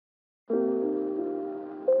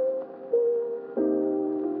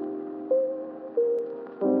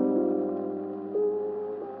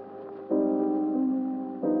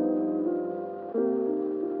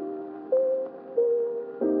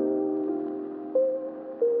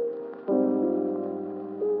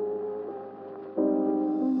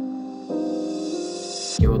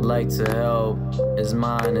He would like to help, his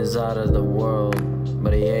mind is out of the world,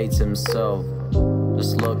 but he hates himself.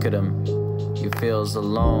 Just look at him, he feels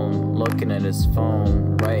alone, looking at his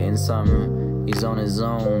phone, writing something, he's on his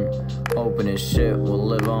own, hoping his shit will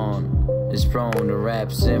live on. Is prone to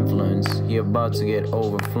rap's influence, he about to get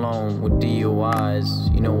overflown with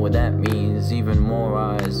DUIs. You know what that means, even more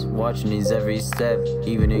eyes watching his every step,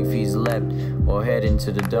 even if he's leapt or heading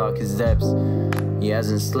to the darkest depths. He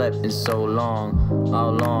hasn't slept in so long,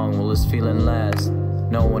 how long will this feeling last?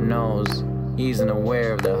 No one knows, he isn't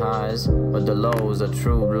aware of the highs, but the lows are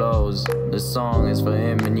true blows. This song is for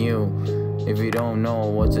him and you. If you don't know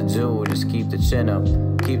what to do, just keep the chin up,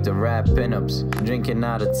 keep the rap pinups, drinking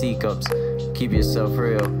out of teacups, keep yourself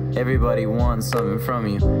real. Everybody wants something from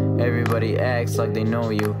you, everybody acts like they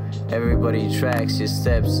know you, everybody tracks your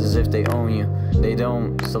steps as if they own you. They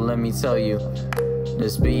don't, so let me tell you,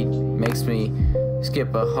 this beat makes me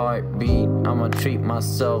skip a heartbeat. I'ma treat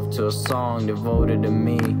myself to a song devoted to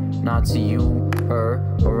me, not to you, her,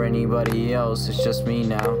 or anybody else. It's just me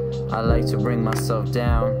now. I like to bring myself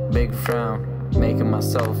down, big frown, making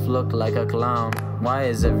myself look like a clown. Why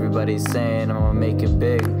is everybody saying I'ma make it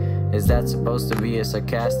big? Is that supposed to be a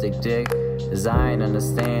sarcastic dig? 'Cause I ain't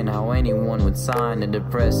understand how anyone would sign a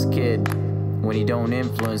depressed kid when he don't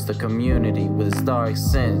influence the community with his dark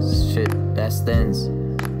sins. Shit, that stings.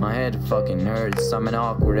 My head fucking hurts, I'm an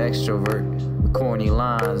awkward extrovert with corny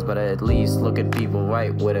lines, but I at least look at people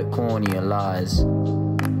right where the cornea lies.